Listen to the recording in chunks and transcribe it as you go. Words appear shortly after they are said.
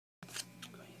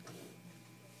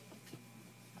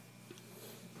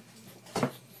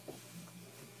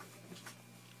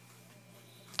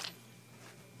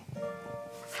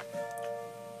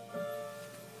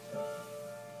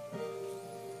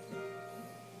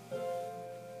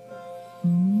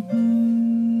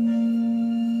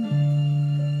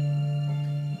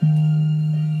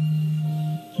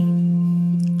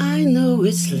I know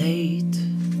it's late,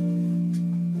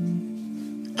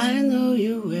 I know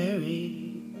you're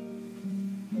weary,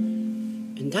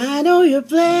 and I know your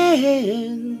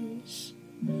plans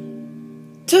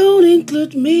don't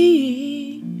include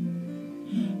me.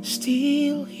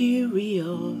 Still here we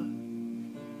are,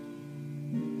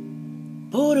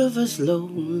 both of us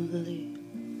lonely,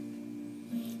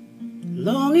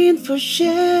 longing for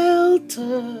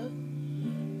shelter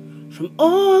from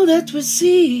all that we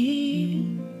see.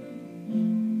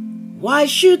 Why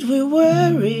should we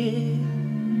worry?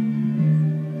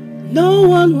 No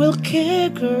one will care,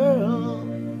 girl.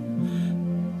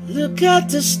 Look at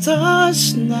the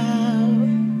stars now,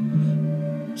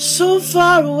 so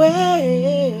far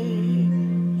away.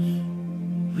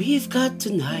 We've got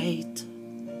tonight,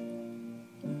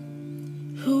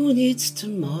 who needs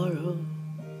tomorrow?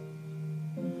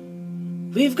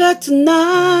 We've got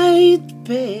tonight,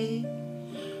 babe,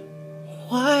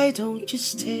 why don't you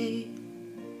stay?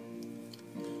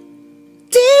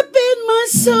 Deep in my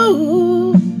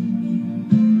soul,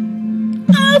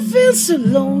 I feel so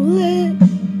lonely.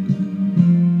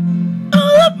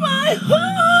 All of my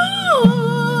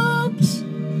hopes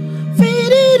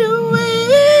faded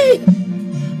away.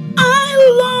 I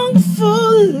long for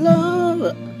love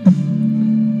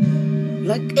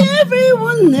like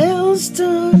everyone else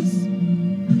does.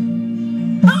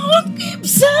 I won't keep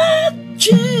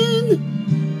searching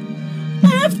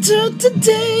after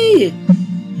today.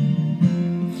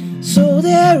 So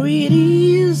there it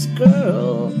is,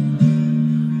 girl,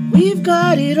 we've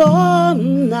got it all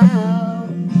now.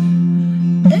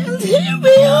 And here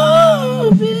we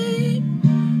are, babe,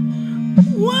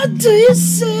 what do you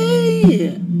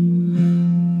say?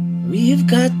 We've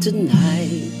got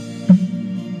tonight,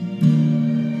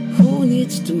 who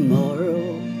needs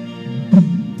tomorrow?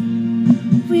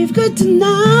 We've got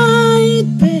tonight,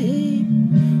 babe,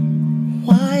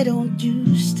 why don't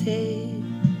you stay?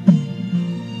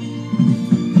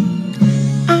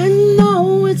 I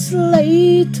know it's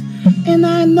late, and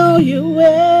I know you're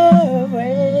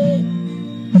weary.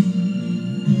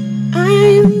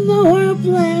 I know our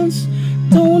plans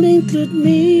don't include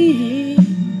me.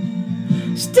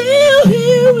 Still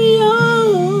here we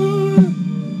are,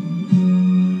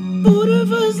 both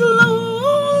of us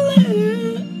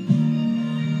lonely,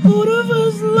 both of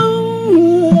us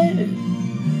lonely.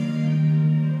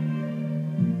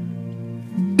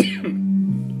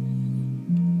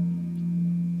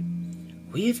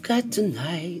 We've got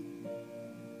tonight,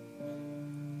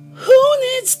 who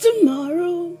needs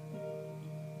tomorrow?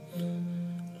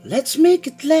 Let's make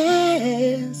it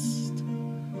last.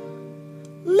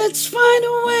 Let's find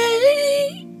a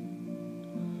way,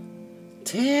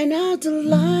 turn out the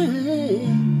light.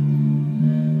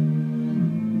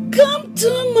 Come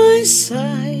to my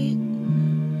side,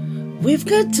 we've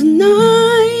got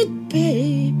tonight,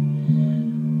 babe,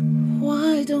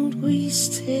 why don't we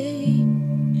stay?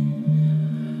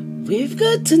 We've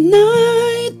got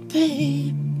tonight,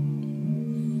 babe,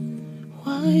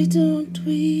 why don't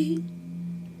we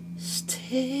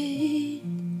stay?